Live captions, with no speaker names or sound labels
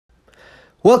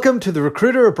Welcome to the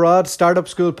Recruiter Abroad Startup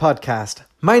School podcast.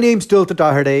 My name's Dulta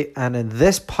Doherty, and in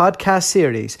this podcast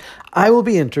series, I will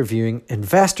be interviewing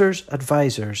investors,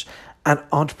 advisors, and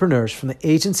entrepreneurs from the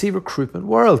agency recruitment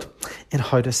world in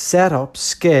how to set up,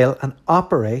 scale, and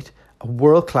operate a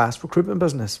world-class recruitment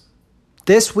business.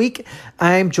 This week,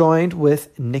 I'm joined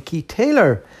with Nikki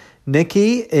Taylor.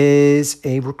 Nikki is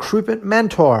a recruitment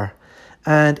mentor.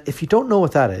 And if you don't know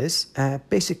what that is,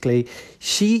 basically,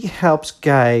 she helps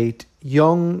guide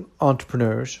young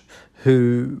entrepreneurs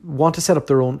who want to set up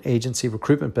their own agency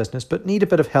recruitment business but need a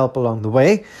bit of help along the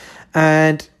way.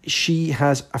 And she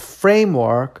has a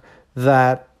framework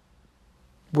where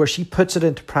she puts it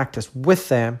into practice with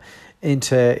them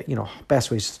into, best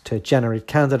ways to generate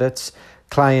candidates,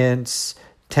 clients,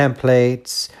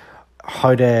 templates,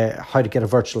 how to get a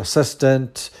virtual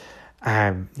assistant,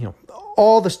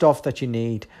 all the stuff that you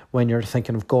need when you're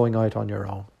thinking of going out on your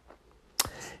own.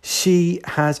 She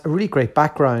has a really great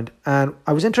background, and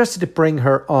I was interested to bring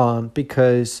her on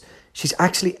because she's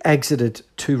actually exited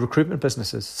 2 recruitment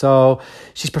businesses. So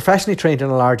she's professionally trained in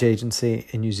a large agency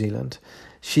in New Zealand.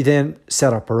 She then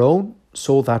set up her own,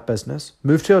 sold that business,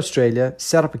 moved to Australia,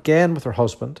 set up again with her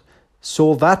husband,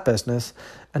 sold that business,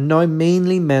 and now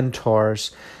mainly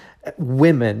mentors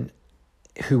women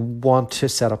who want to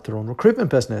set up their own recruitment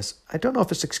business. I don't know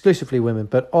if it's exclusively women,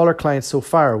 but all her clients so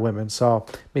far are women, so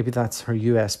maybe that's her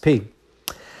USP.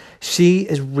 She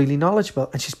is really knowledgeable,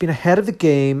 and she's been ahead of the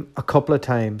game a couple of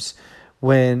times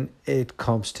when it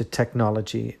comes to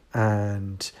technology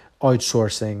and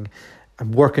outsourcing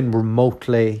and working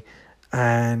remotely.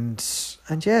 And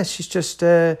yeah, she's just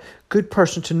a good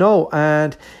person to know.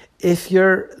 And if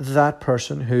you're that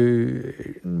person who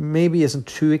maybe isn't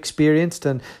too experienced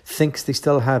and thinks they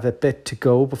still have a bit to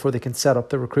go before they can set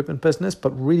up their recruitment business, but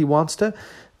really wants to,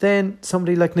 then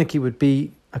somebody like Nikki would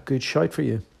be a good shout for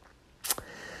you.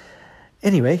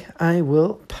 Anyway, I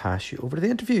will pass you over to the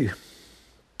interview.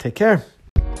 Take care.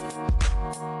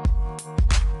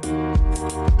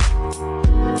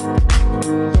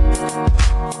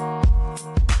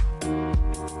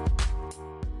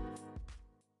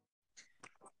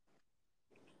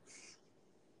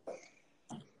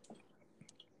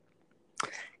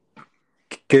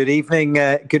 Good evening,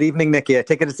 Nikki. I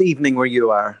take it it's evening where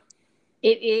you are.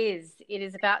 It is. It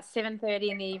is about 7:30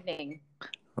 in the evening.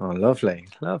 Oh, lovely.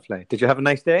 Did you have a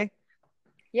nice day?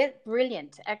 Yeah,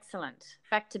 brilliant. Excellent.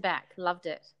 Back to back. Loved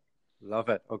it. Love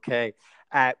it. Okay.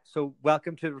 So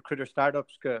welcome to Recruiter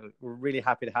Startup School. We're really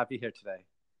happy to have you here today.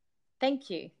 Thank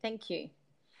you.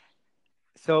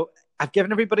 So I've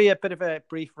given everybody a bit of a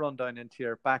brief rundown into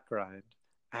your background,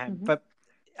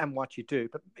 and what you do.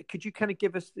 But could you kind of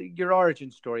give us your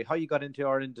origin story, how you got into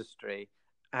our industry,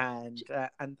 and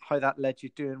how that led you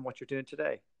doing what you're doing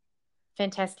today?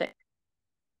 Fantastic.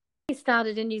 I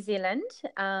started in New Zealand.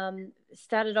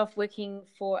 Started off working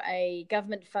for a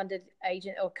government-funded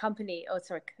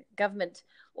government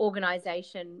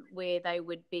organisation where they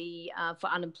would be for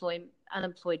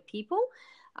unemployed people.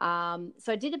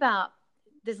 So I did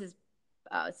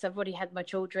so I've already had my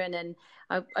children, and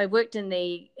I worked in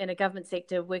a government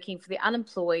sector working for the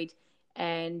unemployed,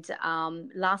 and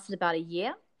lasted about a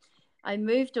year. I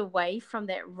moved away from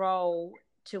that role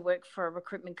to work for a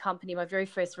recruitment company, my very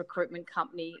first recruitment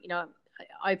company.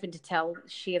 Open to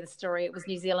share the story. It was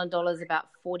New Zealand dollars, about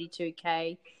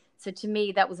 42K. So to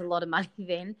me, that was a lot of money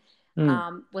then,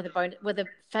 with a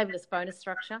fabulous bonus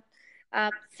structure.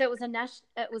 So it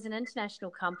was an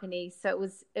international company. So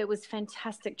it was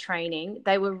fantastic training.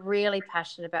 They were really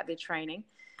passionate about their training,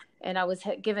 and I was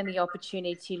given the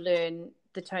opportunity to learn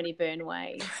the Tony Byrne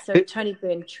way. So Tony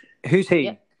Byrne, who's he?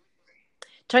 Yeah.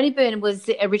 Tony Byrne was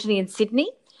originally in Sydney,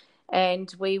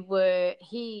 and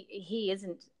he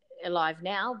isn't alive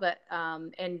now, but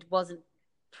and wasn't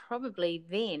probably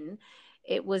then.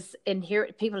 It was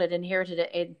people had inherited it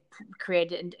and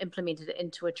created and implemented it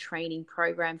into a training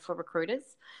program for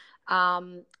recruiters.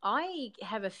 I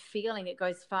have a feeling it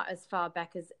goes as far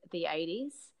back as the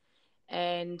 80s.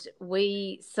 And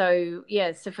so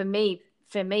for me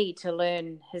to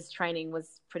learn his training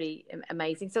was pretty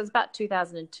amazing. So it was about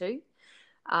 2002.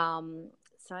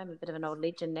 So I'm a bit of an old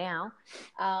legend now.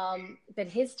 But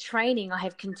his training I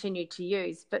have continued to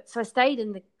use. So I stayed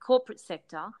in the corporate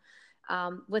sector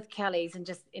with Kelly's and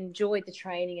just enjoyed the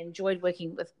training, enjoyed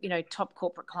working with, top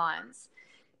corporate clients.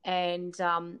 And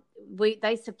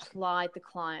they supplied the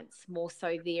clients more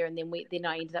so there. And then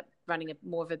I ended up running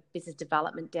more of a business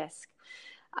development desk.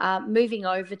 Moving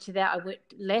over to that, I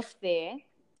left there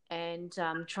and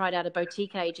tried out a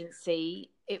boutique agency.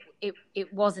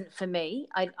 It wasn't for me.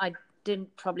 I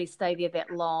didn't probably stay there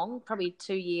that long, probably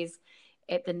 2 years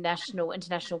at the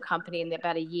international company, and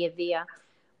about a year there.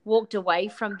 walked away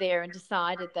from there and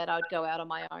decided that I'd go out on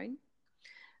my own.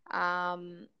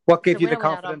 What gave so you when the I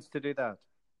went out confidence to do that?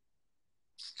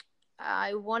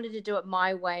 I wanted to do it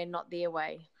my way and not their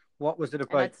way. What was it And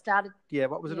about? I'd started. Yeah,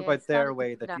 what was it Yeah, about their started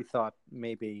way picking it that you up. thought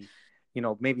maybe,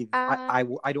 maybe Uh,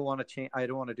 I don't want to change. I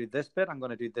don't want to do this bit. I'm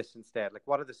going to do this instead. Like,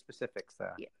 what are the specifics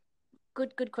there? yeah,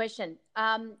 good question.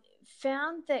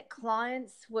 Found that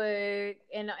clients were,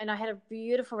 and I had a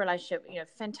beautiful relationship,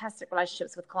 fantastic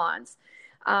relationships with clients,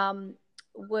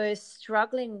 were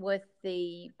struggling with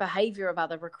the behaviour of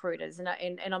other recruiters, and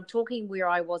I'm talking where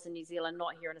I was in New Zealand,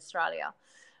 not here in Australia.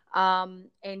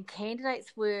 And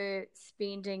candidates were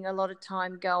spending a lot of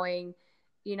time going,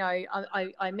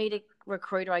 I meet a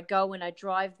recruiter, I go and I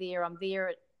drive there, I'm there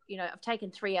at, I've taken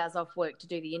 3 hours off work to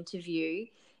do the interview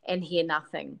and hear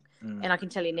nothing. And I can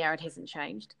tell you now it hasn't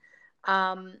changed.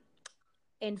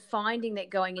 And finding that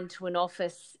going into an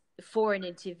office for an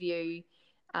interview,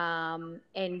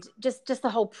 and just the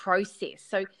whole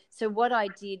process. So what I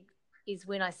did is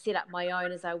when I set up my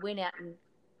own, is I went out and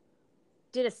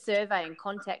did a survey and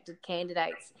contacted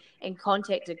candidates and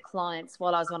contacted clients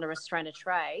while I was on a restraint of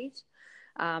trade.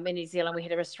 In New Zealand, we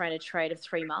had a restraint of trade of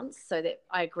 3 months, so that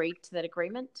I agreed to that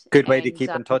agreement. Good way to keep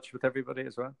in touch with everybody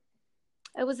as well.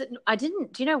 I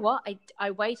didn't. Do you know what?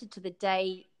 I waited to the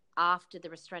day after the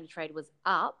restraint of trade was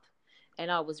up, and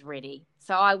I was ready.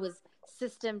 So I was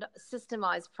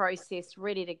systemized, processed,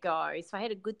 ready to go. So I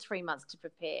had a good 3 months to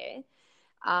prepare.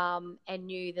 And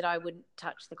knew that I wouldn't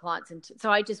touch the clients. So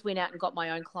I just went out and got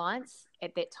my own clients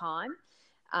at that time.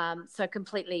 So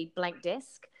completely blank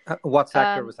desk. What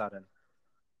sector was that in?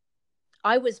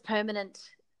 I was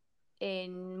permanent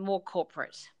in more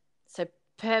corporate. So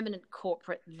permanent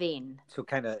corporate then. So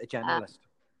kind of a generalist.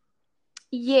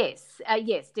 Yes,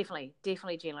 definitely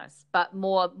generalist, but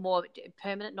more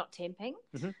permanent, not temping.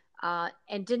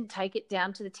 And didn't take it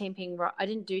down to the temping.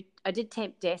 I did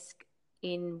temp desk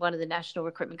in one of the national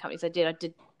recruitment companies. I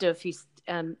did do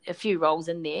a few roles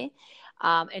in there,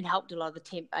 and helped a lot of the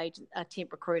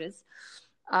temp recruiters.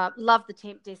 Love the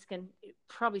temp desk, and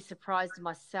probably surprised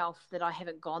myself that I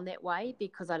haven't gone that way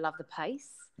because I love the pace.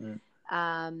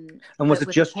 And was it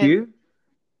just you?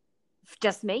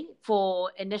 Just me,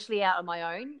 for initially out on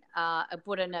my own. I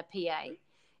brought in a PA,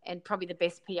 and probably the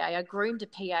best PA. I groomed a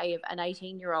PA of an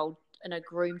 18-year-old, and I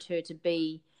groomed her to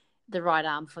be the right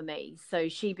arm for me. So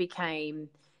she became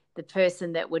the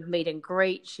person that would meet and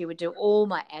greet. She would do all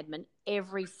my admin,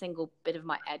 every single bit of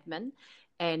my admin.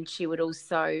 And she would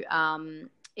also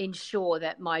ensure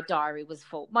that my diary was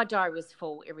full. My diary was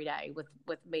full every day with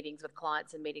meetings with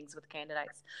clients and meetings with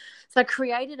candidates. So I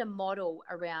created a model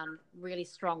around really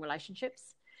strong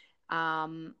relationships.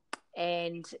 And,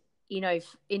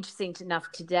 interesting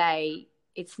enough today,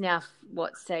 it's now,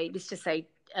 let's just say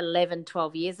 11,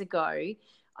 12 years ago,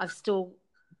 I've still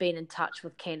been in touch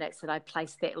with candidates that I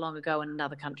placed that long ago in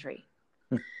another country.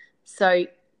 So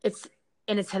it's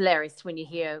hilarious when you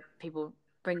hear people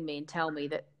bring me and tell me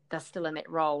that they're still in that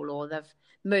role or they've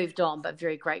moved on, but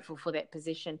very grateful for that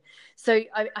position. So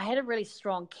I had a really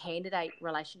strong candidate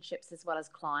relationships as well as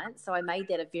clients. So I made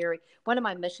that one of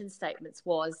my mission statements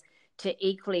was to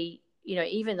equally,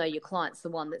 even though your client's the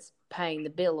one that's paying the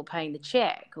bill or paying the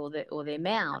check or the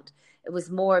amount, it was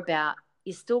more about,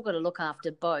 you still got to look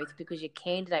after both, because your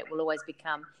candidate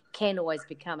can always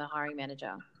become a hiring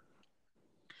manager.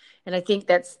 And I think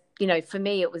that's, for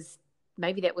me,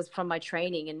 maybe that was from my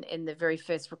training in the very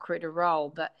first recruiter role.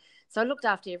 But so I looked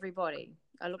after everybody.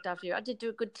 I did do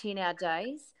a good 10-hour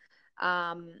days,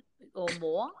 or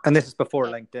more. And this is before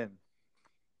LinkedIn.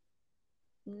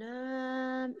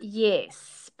 No,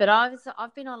 yes, but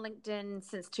I've been on LinkedIn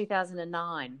since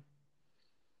 2009.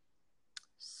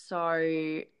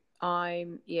 So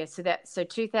so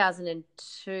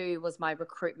 2002 was my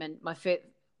recruitment, my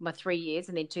 3 years,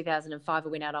 and then 2005 I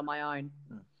went out on my own.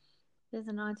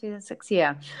 2009, 2006,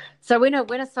 yeah. So when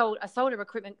I sold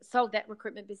that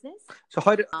recruitment business.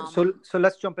 So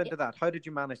let's jump into that. How did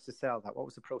you manage to sell that? What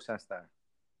was the process there?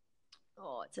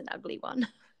 Oh, it's an ugly one.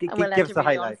 Give us the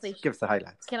highlights. Give us the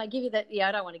highlights. Can I give you that? Yeah,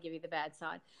 I don't want to give you the bad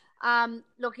side.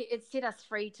 Look, it set us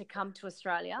free to come to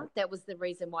Australia. That was the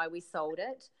reason why we sold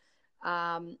it.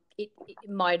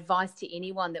 My advice to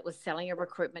anyone that was selling a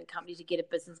recruitment company to get a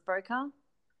business broker.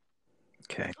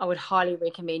 Okay. I would highly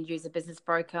recommend use a business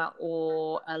broker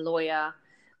or a lawyer.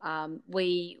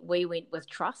 We went with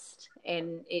trust,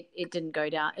 and it didn't go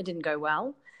down. It didn't go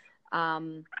well.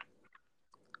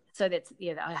 So that's,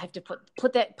 I have to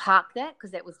park that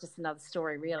because that was just another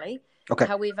story, really. Okay.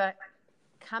 However,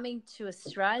 coming to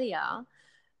Australia,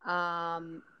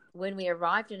 when we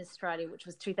arrived in Australia, which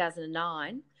was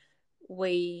 2009,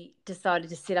 we decided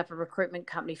to set up a recruitment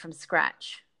company from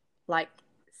scratch. like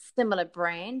similar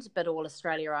brand, but all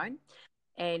Australia owned.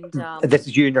 And This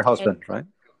is you and your husband, right?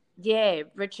 Yeah,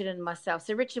 Richard and myself.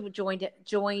 So Richard joined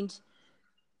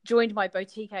my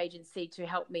boutique agency to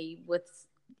help me with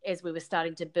as we were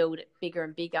starting to build it bigger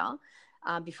and bigger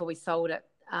before we sold it.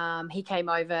 He came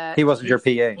over. He wasn't your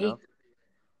PA,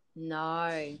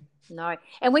 no? No.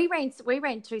 And we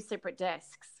ran two separate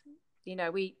desks. You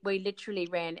know, we literally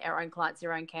ran our own clients,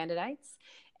 our own candidates,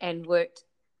 and worked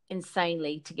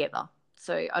insanely together.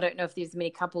 So I don't know if there's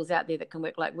many couples out there that can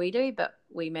work like we do, but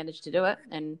we managed to do it.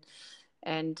 And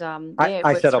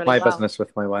I set up my business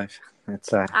with my wife. It's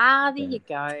there you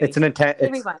go. It's an intense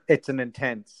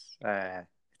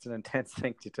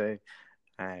thing to do.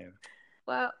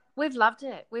 Well, we've loved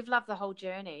it. We've loved the whole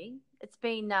journey. It's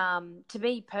been, to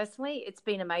me personally, it's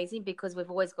been amazing because we've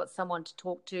always got someone to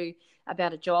talk to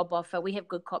about a job offer. We have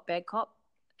good cop, bad cop.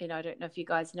 You know, I don't know if you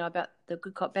guys know about the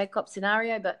good cop, bad cop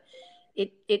scenario, but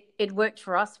it worked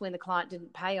for us when the client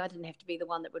didn't pay. I didn't have to be the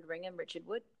one that would ring him. Richard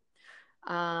would.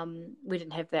 We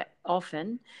didn't have that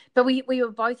often, but we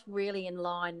were both really in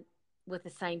line with the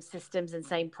same systems and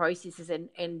same processes.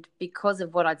 And because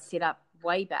of what I'd set up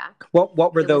way back.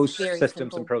 What were those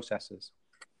systems and processes?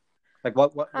 Like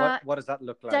what does that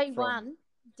look like?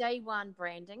 Day one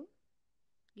branding,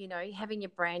 you know, having your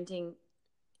branding,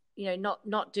 you know,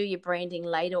 not do your branding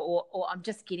later or I'm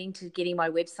just getting my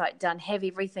website done, have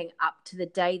everything up to the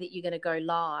day that you're going to go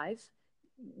live,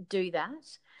 do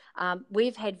that.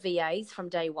 We've had VAs from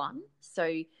day one.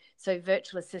 So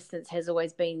virtual assistants has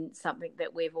always been something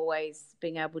that we've always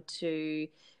been able to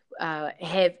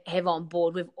have on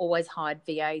board. We've always hired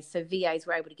VAs. So VAs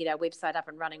were able to get our website up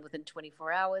and running within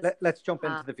 24 hours. Let's jump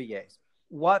into the VAs.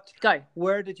 Where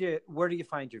do you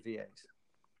find your VAs?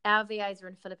 Our VAs are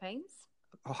in Philippines.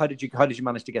 How did you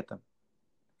manage to get them?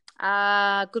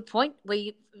 Good point.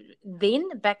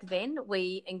 Back then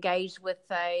we engaged with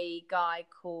a guy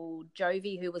called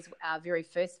Jovi, who was our very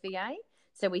first VA.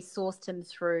 So we sourced him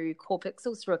through Core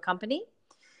Pixels, through a company.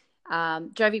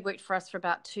 Jovi worked for us for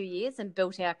about 2 years and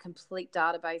built our complete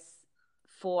database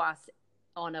for us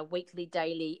on a weekly,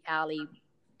 daily, hourly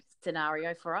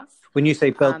scenario for us. When you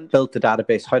say built the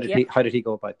database, how did he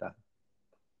go about that?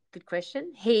 Good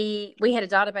question. We had a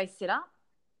database set up.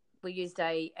 We used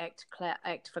a Act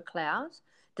for Cloud.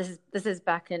 This is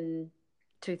back in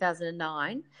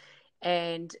 2009,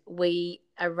 and we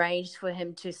arranged for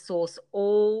him to source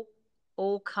all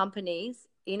companies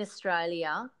in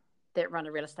Australia that run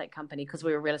a real estate company because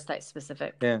we were real estate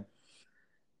specific. Yeah.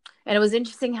 And it was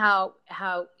interesting how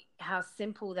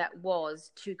simple that was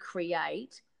to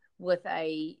create with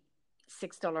a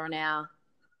 $6 an hour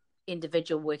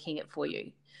individual working it for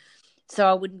you. So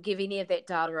I wouldn't give any of that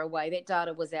data away. That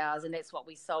data was ours, and that's what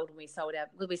we sold when we sold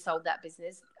that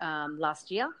business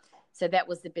last year. So that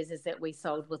was the business that we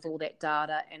sold with all that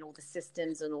data and all the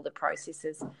systems and all the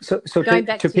processes. So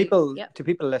to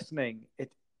people listening, it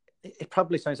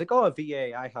probably sounds like, oh, a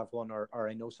VA, I have one, or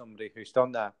I know somebody who's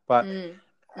done that. But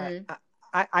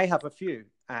I have a few,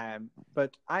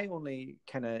 but I only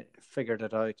kind of figured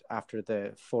it out after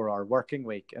the 4-hour working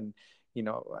week, and you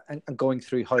know, and going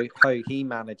through how he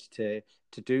managed to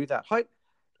do that.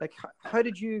 How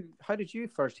did you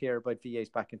first hear about VAs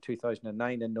back in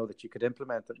 2009 and know that you could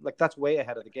implement it? Like, that's way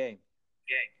ahead of the game.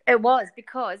 It was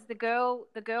because the girl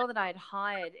that I had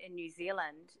hired in New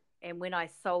Zealand, and when I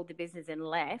sold the business and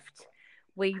left,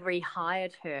 we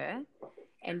rehired her.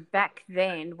 And back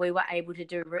then we were able to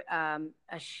do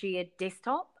a shared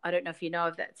desktop. I don't know if you know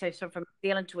of that. So from New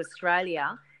Zealand to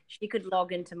Australia, she could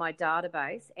log into my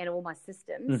database and all my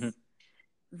systems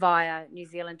via New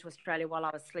Zealand to Australia while I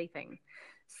was sleeping.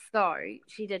 So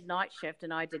she did night shift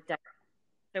and I did day.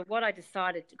 So what I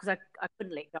decided, because I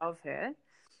couldn't let go of her.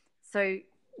 So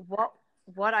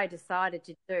what I decided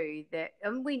to do,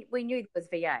 we knew there was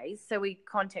VAs, so we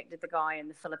contacted the guy in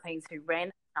the Philippines who ran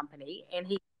the company, and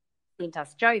he sent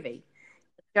us Jovi.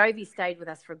 Jovi stayed with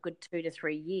us for a good 2 to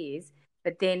 3 years,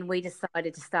 but then we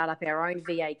decided to start up our own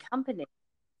VA company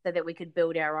so that we could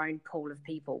build our own pool of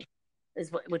people,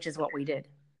 which is what we did.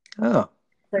 Oh.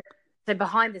 So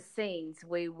behind the scenes,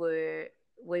 we were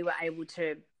able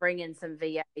to bring in some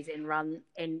VAs and run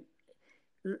and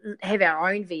have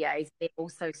our own VAs, and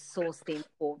also source them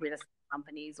for real estate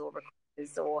companies or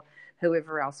recruiters or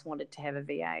whoever else wanted to have a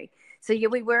VA. So yeah,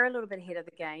 we were a little bit ahead of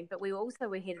the game, but we also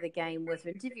were ahead of the game with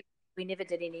interviews. We never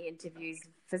did any interviews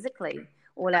physically.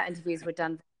 All our interviews were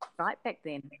done right back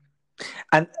then.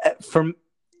 And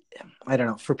I don't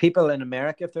know, for people in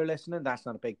America, if they're listening, that's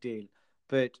not a big deal.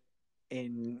 But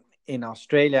in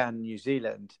Australia and New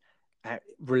Zealand,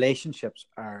 relationships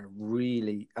are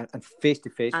really, and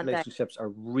face-to-face relationships are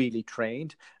really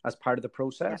trained as part of the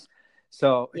process. Yeah.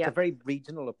 So it's a very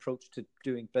regional approach to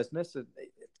doing business. It's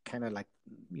kind of like,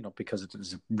 because it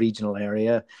is a regional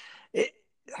area.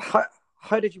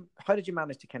 How did you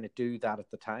manage to kind of do that at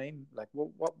the time? Like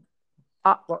what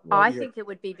I think it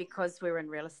would be because we're in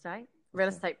real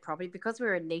estate property, because we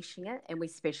were niching it and we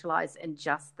specialize in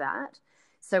just that.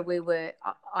 So we were,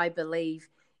 I believe,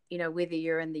 whether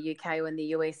you're in the UK or in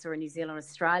the US or in New Zealand or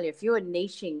Australia, if you're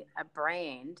niching a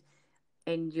brand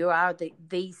and you are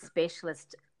the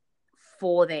specialist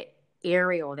for that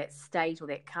area or that state or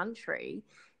that country,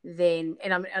 then,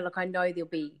 and I know there'll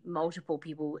be multiple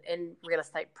people in real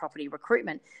estate property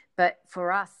recruitment, but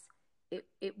for us,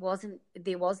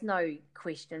 there was no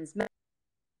questions. A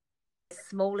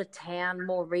smaller town,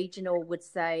 more regional would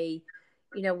say,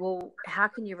 well, how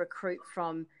can you recruit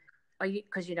from,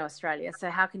 because Australia, so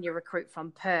how can you recruit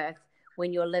from Perth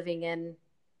when you're living in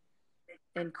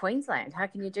Queensland? How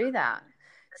can you do that?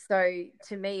 So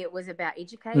to me, it was about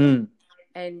educating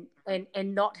and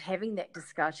not having that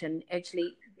discussion.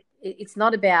 Actually, it's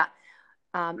not about,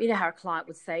 how a client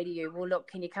would say to you, well, look,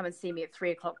 can you come and see me at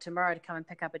 3:00 tomorrow to come and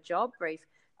pick up a job brief?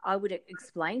 I would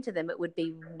explain to them it would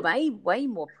be way, way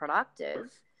more productive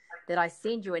that I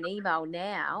send you an email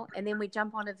now and then we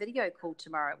jump on a video call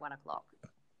tomorrow at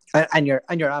 1:00. And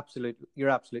you're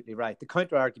absolutely right. The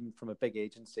counter argument from a big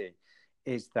agency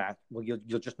is that, well,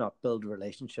 you'll just not build a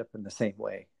relationship in the same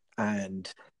way.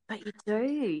 But you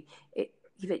do.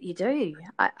 But you do.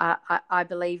 I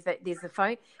believe that there's a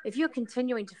phone. If you're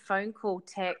continuing to phone call,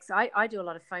 text, I do a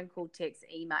lot of phone call, text,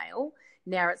 email.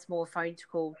 Now it's more phone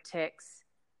call, text,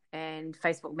 and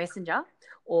Facebook Messenger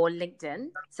or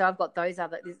LinkedIn. So I've got those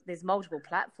there's multiple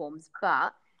platforms,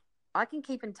 but I can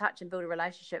keep in touch and build a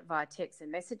relationship via text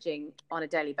and messaging on a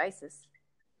daily basis.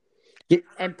 Yeah.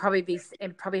 And probably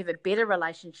have a better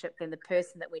relationship than the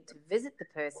person that went to visit the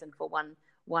person for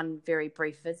one very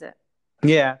brief visit.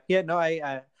 Yeah. No,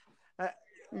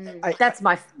 that's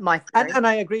my theory. And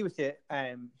I agree with you.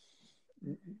 And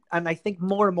I think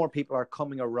more and more people are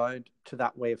coming around to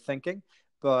that way of thinking.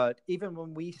 But even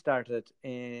when we started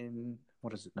in,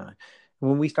 what is it now?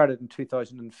 When we started in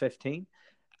 2015,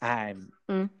 and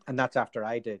that's after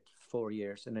I did 4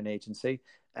 years in an agency,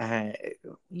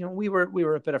 we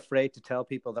were a bit afraid to tell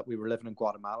people that we were living in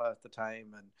Guatemala at the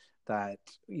time, and that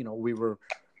we were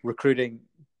recruiting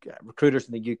recruiters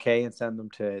in the UK and send them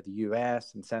to the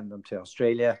US and send them to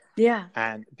Australia. Yeah.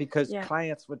 And because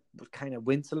clients would kind of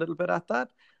wince a little bit at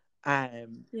that.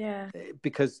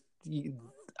 Because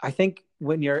I think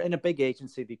when you're in a big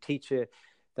agency, they teach you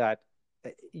that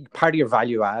part of your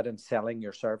value add in selling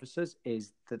your services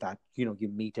is that you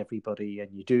meet everybody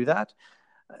and you do that.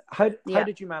 How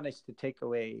did you manage to take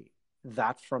away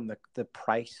that from the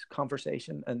price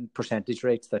conversation and percentage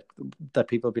rates that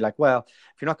people be like, well,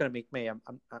 if you're not going to meet me,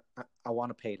 I want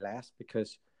to pay less,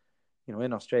 because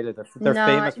in Australia they're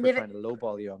famous for trying to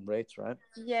lowball you on rates, right?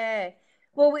 Yeah.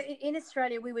 Well, in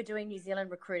Australia, we were doing New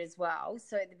Zealand Recruit as well.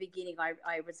 So at the beginning,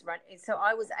 I was running. So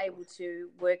I was able to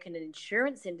work in an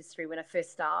insurance industry when I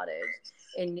first started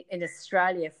in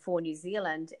Australia for New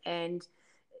Zealand. And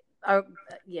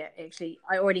actually,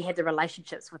 I already had the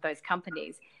relationships with those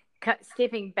companies.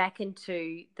 Stepping back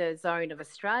into the zone of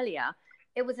Australia,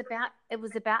 it was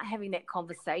about having that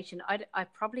conversation. I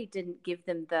probably didn't give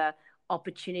them the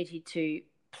opportunity to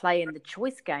play in the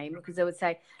choice game, because I would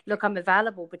say, look, I'm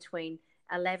available between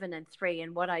 11 and 3,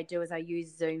 and what I do is I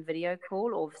use Zoom video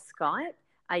call or Skype.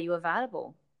 Are you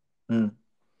available? And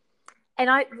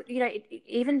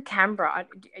even Canberra,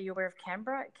 are you aware of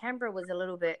Canberra? Canberra was a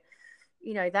little bit,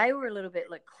 they were a little bit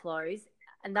like closed.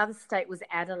 Another state was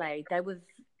Adelaide.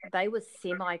 They were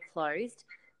semi-closed.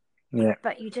 Yeah.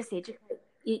 But you just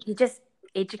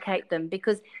educate them,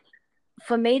 because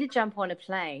for me to jump on a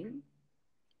plane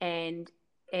and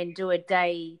do a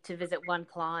day to visit one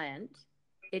client,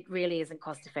 it really isn't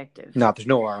cost effective. No, there's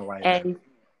no ROI. And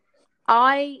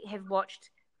I have watched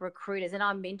recruiters, and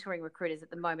I'm mentoring recruiters at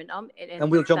the moment. And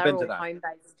we'll jump into that.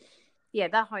 Home-based. Yeah,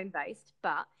 they're home-based.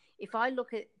 But if I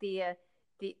look at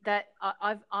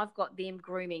I've got them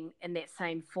grooming in that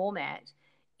same format.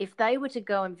 If they were to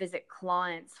go and visit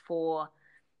clients for,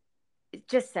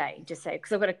 just say,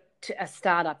 because I've got a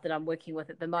startup that I'm working with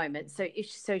at the moment. So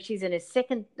she's in a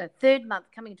third month,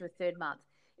 coming into a third month.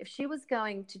 If she was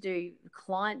going to do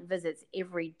client visits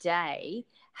every day,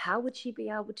 how would she be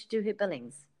able to do her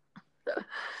billings?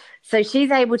 So she's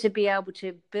able to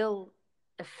bill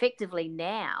effectively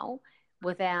now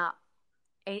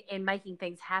and making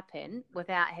things happen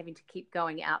without having to keep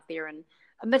going out there and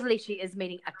admittedly, she is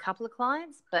meeting a couple of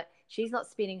clients, but she's not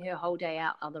spending her whole day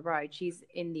out on the road. She's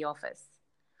in the office.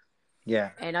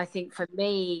 Yeah. And I think for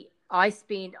me,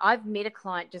 I've met a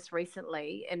client just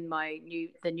recently in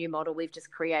the new model we've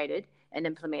just created and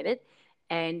implemented.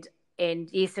 And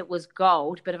yes, it was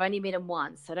gold, but I've only met him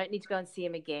once. So I don't need to go and see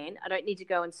him again. I don't need to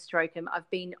go and stroke him. I've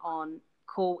been on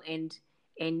call and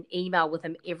email with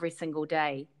him every single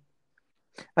day.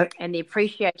 And the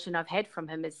appreciation I've had from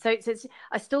him is so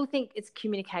I still think it's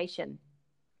communication.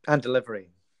 And delivery.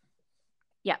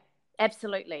 Yeah,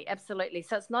 absolutely. Absolutely.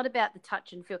 So it's not about the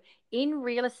touch and feel. In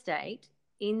real estate,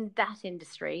 in that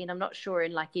industry, and I'm not sure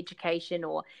in like education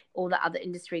or all the other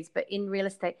industries, but in real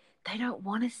estate, they don't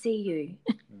want to see you.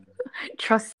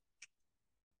 Trust.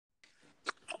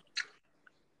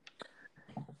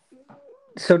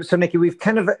 So Nikki, we've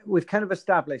kind of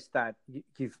established that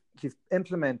you've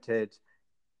implemented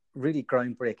really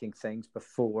groundbreaking things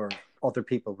before other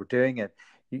people were doing it.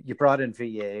 You brought in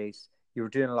VAs. You were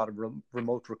doing a lot of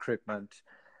remote recruitment.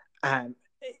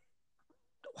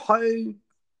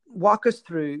 Walk us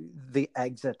through the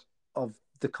exit of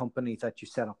the company that you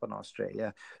set up in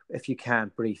Australia, if you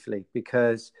can, briefly,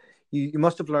 because you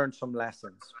must have learned some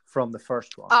lessons from the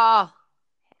first one. Oh,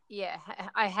 yeah,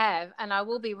 I have. And I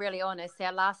will be really honest,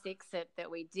 our last exit that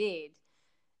we did,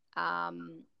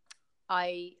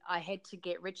 I had to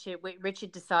get Richard.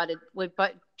 Richard decided, we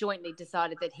both jointly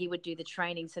decided that he would do the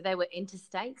training. So they were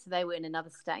interstate, so they were in another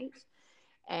state.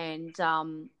 And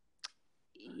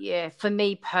yeah, for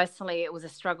me personally, it was a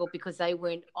struggle because they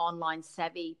weren't online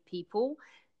savvy people.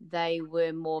 They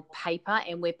were more paper,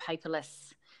 and we're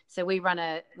paperless. So we've run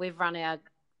our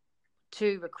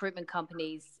 2 recruitment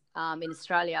companies in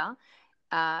Australia.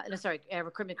 Our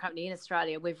recruitment company in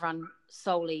Australia, we've run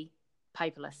solely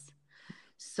paperless.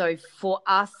 So for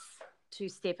us to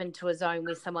step into a zone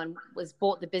where someone was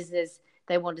bought the business,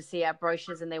 they wanted to see our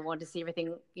brochures and they wanted to see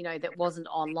everything, that wasn't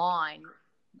online.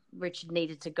 Richard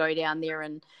needed to go down there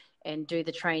and do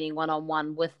the training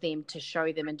one-on-one with them to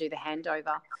show them and do the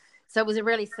handover. So it was a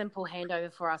really simple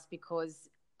handover for us because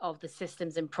of the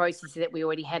systems and processes that we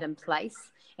already had in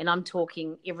place. And I'm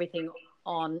talking everything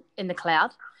in the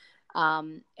cloud,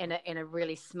 and a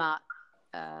really smart.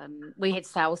 We had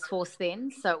Salesforce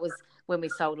then, so it was when we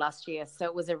sold last year. So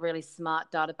it was a really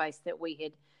smart database that we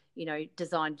had,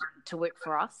 designed to work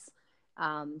for us.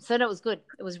 So no, it was good.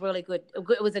 It was really good.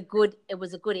 It was a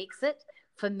good exit.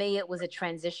 For me, it was a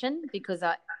transition because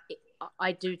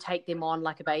I do take them on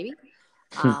like a baby.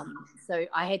 So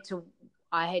I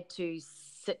had to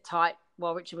sit tight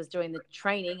while Richard was doing the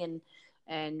training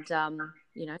and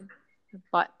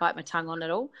bite my tongue on it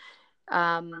all.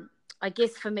 I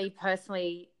guess for me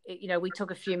personally, we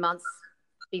took a few months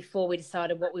before we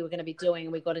decided what we were going to be doing,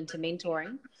 and we got into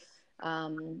mentoring.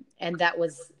 And that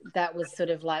was sort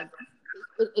of like,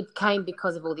 it came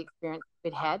because of all the experience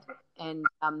we'd had. And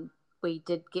we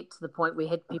did get to the point we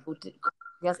had people in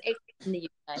the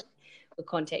UK were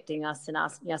contacting us and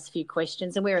asking us a few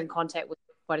questions, and we're in contact with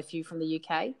quite a few from the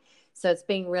UK. So it's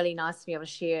been really nice to be able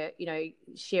to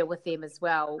share with them as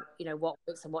well, what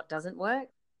works and what doesn't work.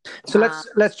 So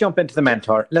let's jump into the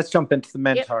mentor. Let's jump into the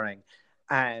mentoring.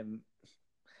 Yep.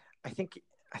 I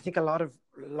think a lot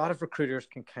of recruiters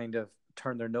can kind of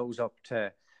turn their nose up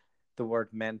to the word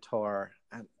mentor,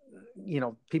 and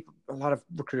a lot of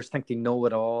recruiters think they know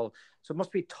it all. So it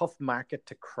must be a tough market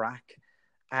to crack.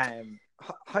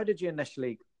 How did you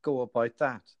initially go about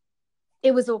that?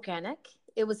 It was organic.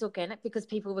 Because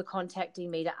people were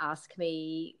contacting me to ask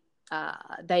me.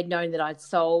 They'd known that I'd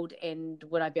sold, and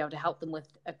would I be able to help them with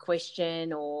a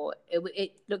question, or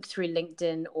it looked through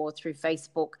LinkedIn or through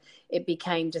Facebook. It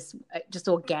became just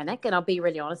organic, and I'll be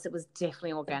really honest, it was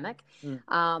definitely organic.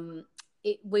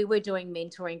 We were doing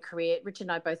mentoring career. Richard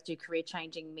and I both do career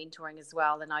changing mentoring as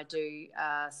well, and I do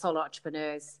solo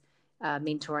entrepreneurs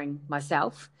mentoring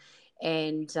myself,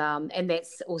 and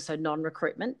that's also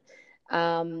non-recruitment.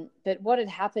 But what had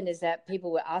happened is that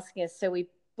people were asking us, so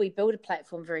we built a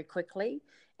platform very quickly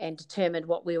and determined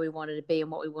what we wanted to be and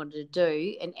what we wanted to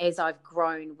do. And as I've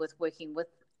grown with working with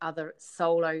other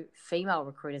solo female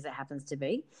recruiters, it happens to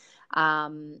be,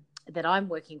 that I'm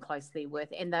working closely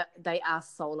with, and that they are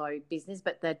solo business,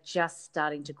 but they're just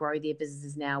starting to grow their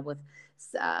businesses now with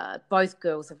both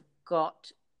girls have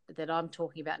got, that I'm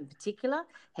talking about in particular,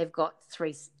 have got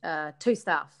 2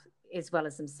 staff as well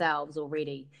as themselves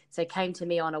already. So came to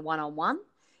me on a one-on-one.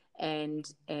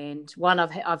 And one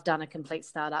I've done a complete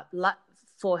startup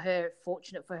for her,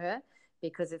 fortunate for her,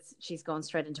 because she's gone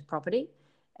straight into property,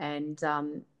 and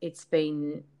it's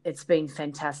been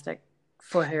fantastic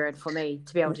for her and for me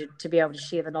to be able to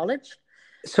share the knowledge.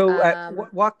 So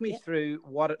walk me through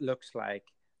what it looks like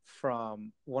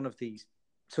from one of these,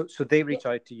 so they reach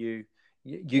out to you,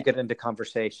 you get into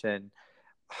conversation.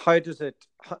 How do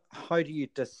you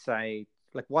decide,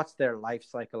 like, what's their life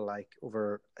cycle like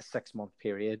over a 6-month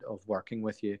period of working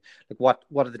with you? Like,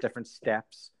 what are the different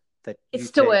steps that it's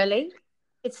still early?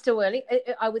 It's still early.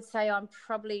 I would say I'm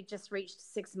probably just reached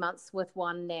 6 months with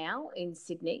one now in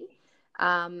Sydney.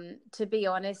 To be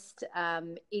honest,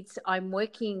 I'm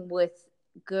working with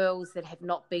girls that have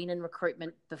not been in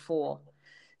recruitment before.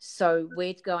 So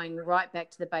we're going right back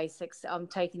to the basics. I'm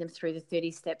taking them through the 30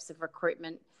 steps of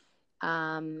recruitment,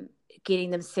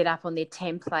 getting them set up on their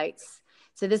templates.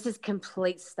 So this is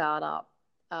complete startup.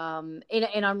 And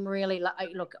I'm really,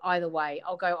 look, either way,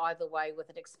 I'll go either way with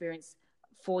an experienced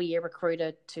 4-year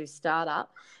recruiter to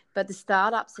startup. But the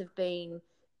startups have been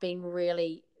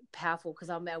really powerful because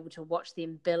I'm able to watch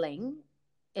them billing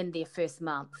in their first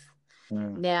month.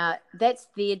 Now that's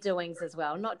their doings as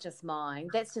well, not just mine.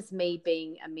 That's just me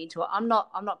being a mentor. I'm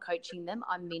not coaching them,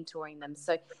 I'm mentoring them.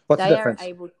 So what's they the difference? are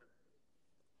able.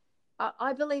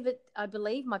 I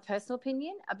believe my personal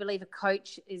opinion, I believe a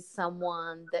coach is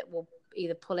someone that will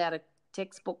either pull out a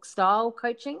textbook style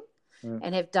coaching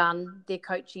and have done their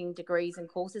coaching degrees and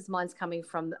courses. Mine's coming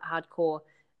from hardcore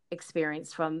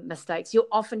experience, from mistakes. You'll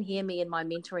often hear me in my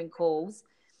mentoring calls,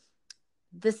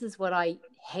 this is what I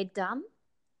had done,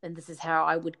 and this is how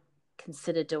I would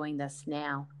consider doing this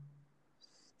now.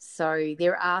 So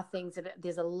there are things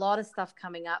there's a lot of stuff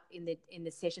coming up in the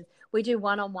sessions. We do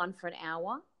one-on-one for an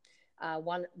hour,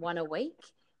 one a week.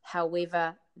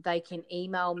 However, they can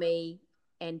email me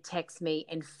and text me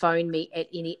and phone me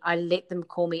I let them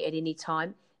call me at any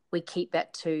time. We keep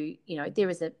that to,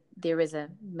 there is a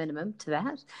minimum to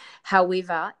that.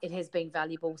 However, it has been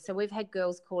valuable. So we've had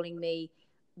girls calling me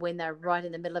when they're right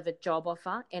in the middle of a job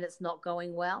offer and it's not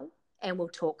going well, and we'll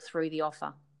talk through the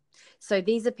offer. So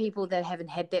these are people that haven't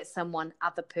had that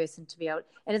other person to be able,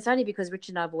 and it's only because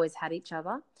Richard and I have always had each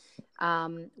other.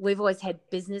 We've always had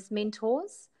business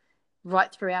mentors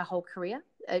right through our whole career,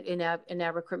 in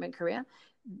our recruitment career.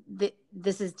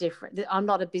 This is different. I'm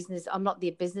not their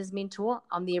business mentor.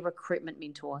 I'm their recruitment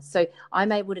mentor. So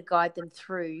I'm able to guide them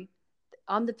through.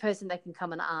 I'm the person they can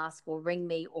come and ask or ring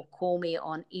me or call me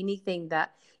on anything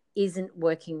that isn't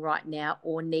working right now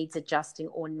or needs adjusting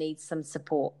or needs some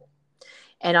support.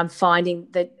 And I'm finding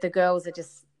that the girls are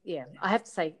just, I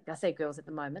say girls at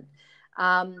the moment.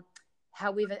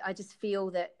 However, I just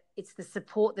feel that it's the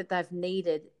support that they've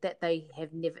needed that they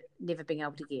have never been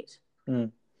able to get.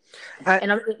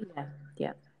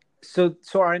 So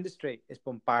our industry is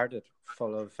bombarded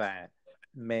full of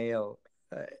male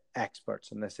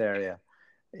experts in this area.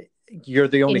 You're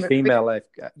the only female I've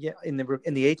got. In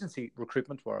the agency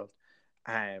recruitment world.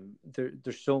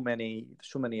 There's so many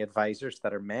advisors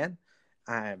that are men.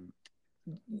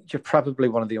 You're probably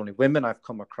one of the only women I've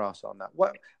come across on that.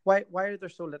 Why are there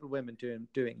so little women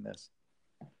doing this?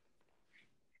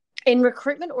 In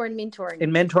recruitment or in mentoring?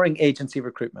 In mentoring agency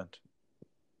recruitment.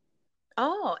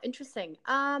 Oh, interesting.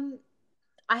 I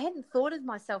hadn't thought of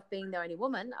myself being the only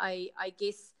woman. I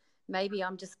guess maybe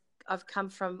I've come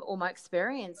from all my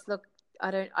experience. Look,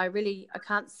 I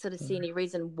can't sort of see any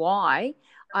reason why.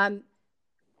 In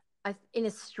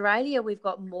Australia, we've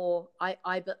got more.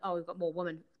 We've got more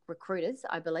women recruiters,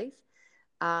 I believe.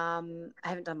 I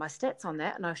haven't done my stats on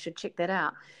that, and I should check that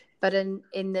out. But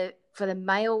for the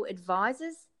male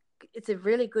advisors, it's a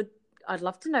really good. I'd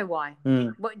love to know why.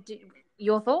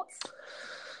 Your thoughts?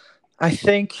 I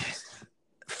think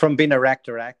from being a rec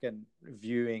to rec and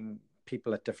viewing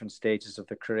people at different stages of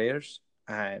their careers,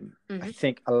 I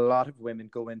think a lot of women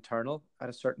go internal at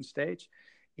a certain stage,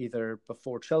 either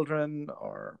before children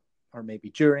or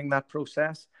maybe during that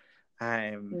process.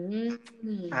 And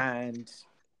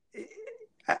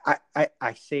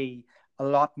I see a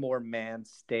lot more men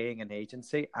staying in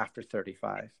agency after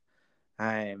 35.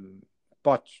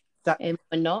 But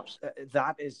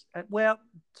that is, well,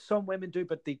 some women do,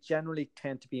 but they generally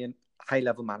tend to be in high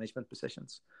level management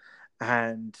positions.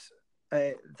 And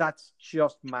that's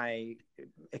just my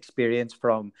experience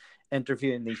from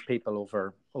interviewing these people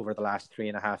over the last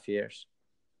 3.5 years.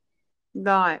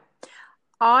 Right.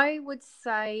 I would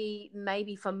say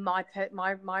maybe for my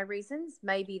reasons,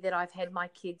 maybe that I've had my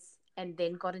kids and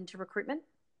then got into recruitment.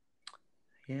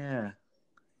 Yeah.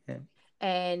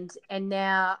 And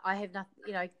now I have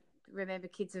nothing. Remember,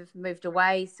 kids have moved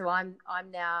away, so I'm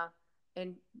now.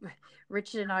 And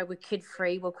Richard and I were kid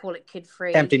free. We'll call it kid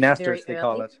free. Empty nesters, they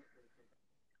call it.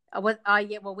 We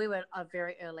were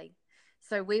very early.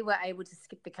 So we were able to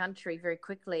skip the country very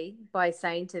quickly by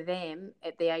saying to them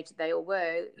at the age that they all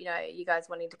were, you guys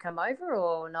wanting to come over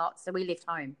or not? So we left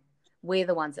home. We're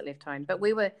the ones that left home. But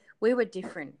we were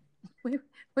different. we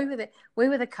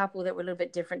were the couple that were a little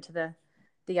bit different to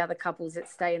the other couples that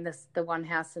stay in the one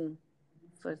house and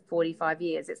for 45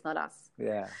 years. It's not us.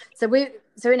 Yeah. So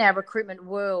in our recruitment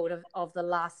world of the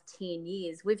last 10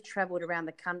 years, we've traveled around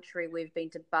the country. We've been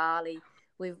to Bali.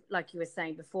 We've, like you were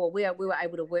saying before, we were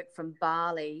able to work from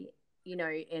Bali,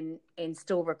 and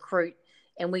still recruit.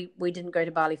 And we didn't go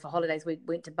to Bali for holidays. We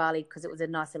went to Bali because it was a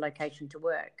nicer location to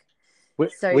work.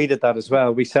 We did that as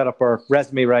well. We set up our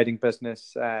resume writing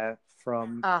business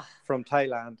from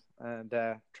Thailand and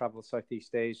traveled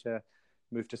Southeast Asia,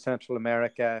 moved to Central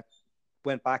America,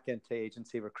 went back into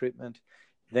agency recruitment,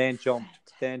 then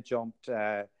jumped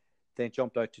out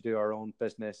to do our own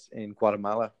business in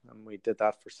Guatemala, and we did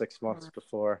that for 6 months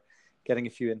before getting a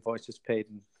few invoices paid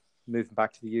and moving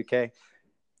back to the UK.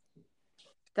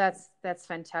 That's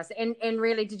fantastic. And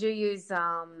really, did you use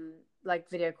like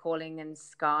video calling and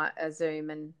Skype, Zoom,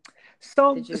 and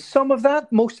some of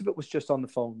that? Most of it was just on the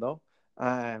phone, though.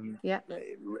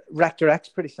 Rector X,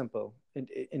 pretty simple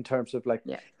in terms of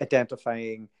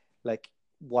identifying like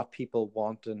what people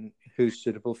want and who's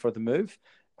suitable for the move.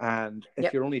 And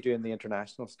if you're only doing the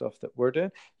international stuff that we're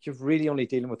doing, you're really only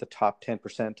dealing with the top 10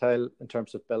 percentile in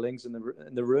terms of billings in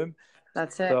the room.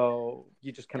 That's it. So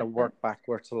you just kind of work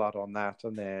backwards a lot on that,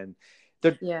 and then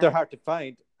they're hard to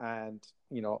find. And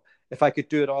if I could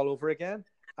do it all over again,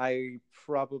 I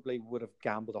probably would have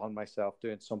gambled on myself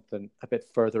doing something a bit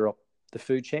further up the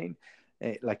food chain,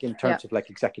 like in terms of like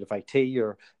executive IT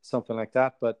or something like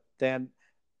that. But then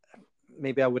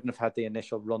maybe I wouldn't have had the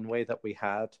initial runway that we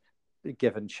had,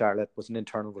 given Charlotte was an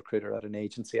internal recruiter at an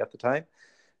agency at the time.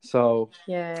 So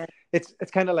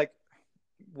it's kind of like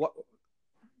what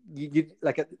you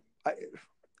like.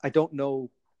 I don't know.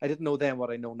 I didn't know then what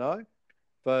I know now,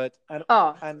 but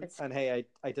and hey,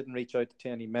 I didn't reach out to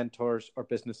any mentors or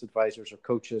business advisors or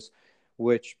coaches,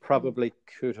 which probably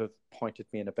could have pointed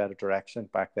me in a better direction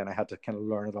back then. I had to kind of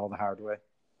learn it all the hard way.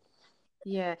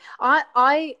 Yeah,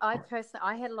 I personally,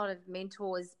 I had a lot of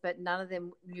mentors, but none of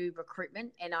them knew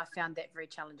recruitment, and I found that very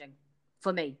challenging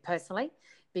for me personally,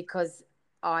 because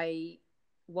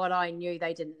what I knew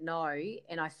they didn't know,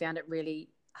 and I found it really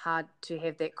hard to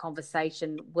have that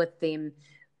conversation with them.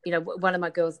 One of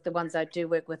my girls, the ones I do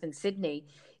work with in Sydney,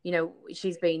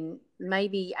 she's been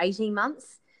maybe 18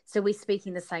 months, so we're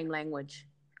speaking the same language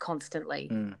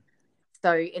constantly.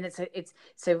 So, and it's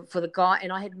so for the guy,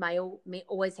 and I had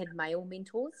always had male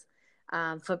mentors.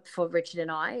 For Richard and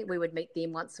I, we would meet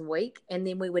them once a week, and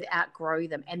then we would outgrow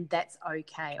them, and that's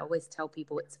okay. I always tell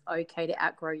people it's okay to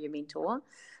outgrow your mentor.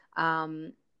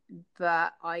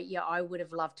 But I would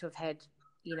have loved to have had,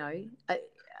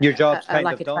 your job's kind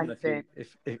of done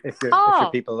if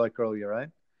your people outgrow you, right?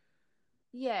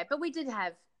 Yeah, but we did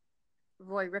have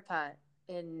Roy Ripper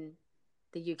in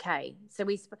the UK, so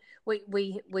we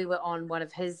were on one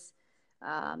of his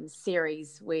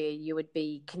series where you would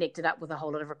be connected up with a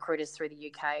whole lot of recruiters through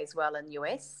the UK as well, and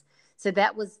US. So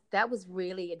that was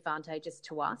really advantageous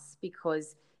to us,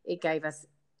 because it gave us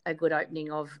a good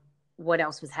opening of what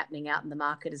else was happening out in the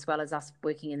market, as well as us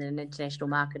working in an international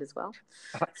market as well.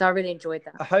 So I really enjoyed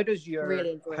that. How does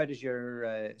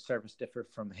your service differ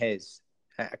from his?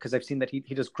 Because I've seen that he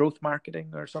does growth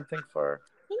marketing or something for.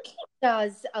 I think he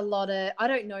does a lot of. I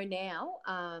don't know now.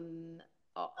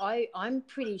 I'm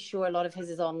pretty sure a lot of his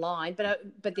is online, but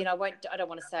then I don't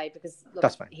want to say, because look,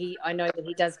 that's fine. I know that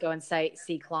he does go and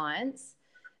see clients.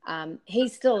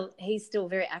 He's still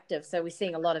very active, so we're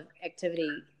seeing a lot of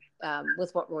activity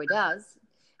with what Roy does.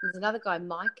 There's another guy,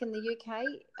 Mike, in the UK.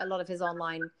 A lot of his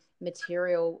online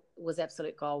material was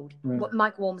absolute gold.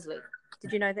 Mike Walmsley.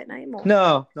 Did you know that name? Or?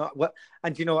 No. Well,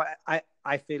 and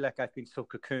I feel like I've been so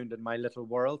cocooned in my little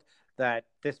world that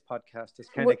this podcast is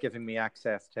kind of giving me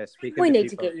access to speaking. We to need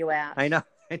people. to get you out. I know.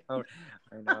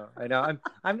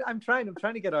 I'm trying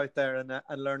to get out there and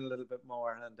learn a little bit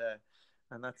more,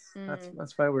 and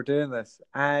that's why we're doing this.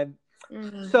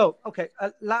 So okay,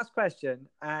 last question.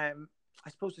 I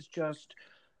suppose it's just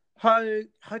how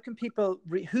can people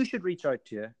who should reach out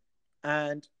to you,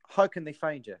 and how can they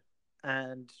find you,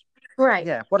 and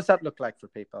what does that look like for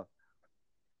people?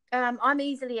 I'm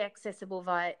easily accessible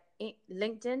via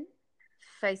LinkedIn,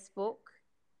 Facebook,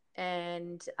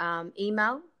 and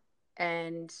email,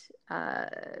 and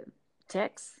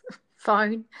text,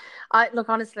 phone. I look,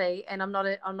 honestly, and I'm not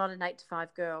an 8 to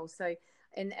 5 girl. So,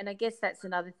 and I guess that's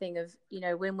another thing of,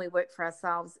 when we work for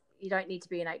ourselves, you don't need to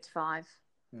be an 8 to 5.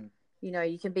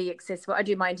 You can be accessible. I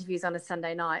do my interviews on a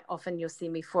Sunday night. Often you'll see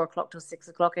me 4 o'clock till 6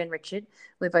 o'clock, and Richard,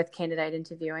 we're both candidate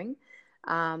interviewing,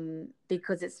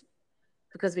 because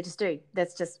we just do.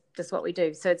 That's just what we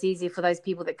do. So it's easier for those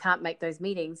people that can't make those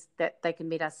meetings, that they can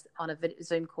meet us on a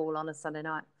Zoom call on a Sunday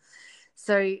night.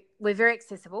 So we're very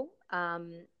accessible,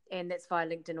 and that's via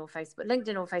LinkedIn or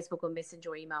Facebook or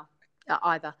Messenger or email,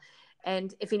 either.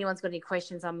 And if anyone's got any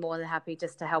questions, I'm more than happy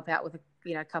just to help out with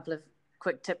a couple of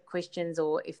quick tip questions,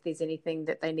 or if there's anything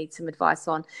that they need some advice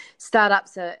on.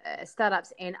 Startups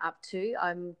and up to.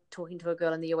 I'm talking to a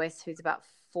girl in the US who's about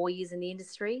 4 years in the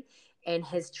industry and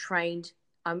has trained.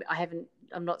 I'm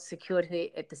not secured her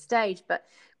at the stage, but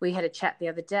we had a chat the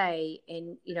other day,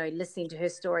 and listening to her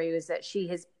story was that she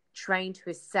has trained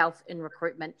herself in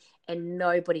recruitment, and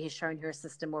nobody has shown her a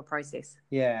system or a process.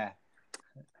 Yeah,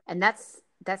 and that's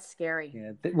scary.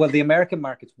 Yeah, well, the American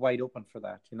market's wide open for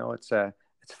that.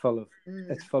 It's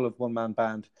full of one man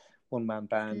band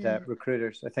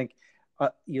recruiters. I think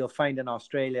you'll find in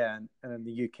Australia and in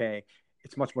the UK,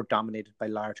 it's much more dominated by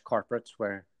large corporates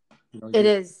where it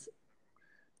is.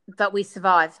 But we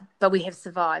survive. But we have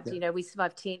survived. Yeah. We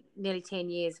survived nearly 10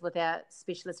 years with our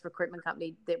specialist recruitment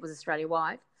company that was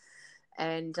Australia-wide,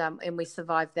 and we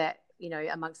survived that.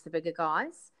 Amongst the bigger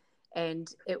guys, and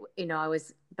I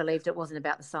always believed it wasn't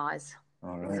about the size.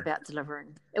 Right. It was about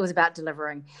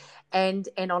delivering, and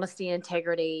honesty and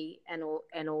integrity and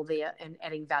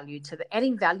adding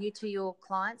value to your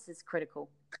clients is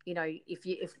critical.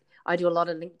 If I do a lot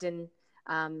of LinkedIn,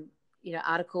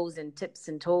 articles and tips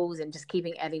and tools, and just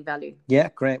adding value. Yeah,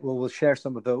 great. Well, we'll share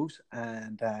some of those,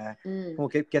 and we'll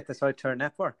get this out to our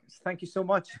network. Thank you so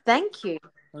much. Thank you.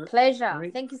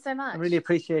 Pleasure. Thank you so much. I really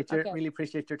appreciate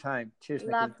your time. Cheers.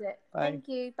 Loved it. Bye. Thank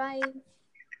you. Bye.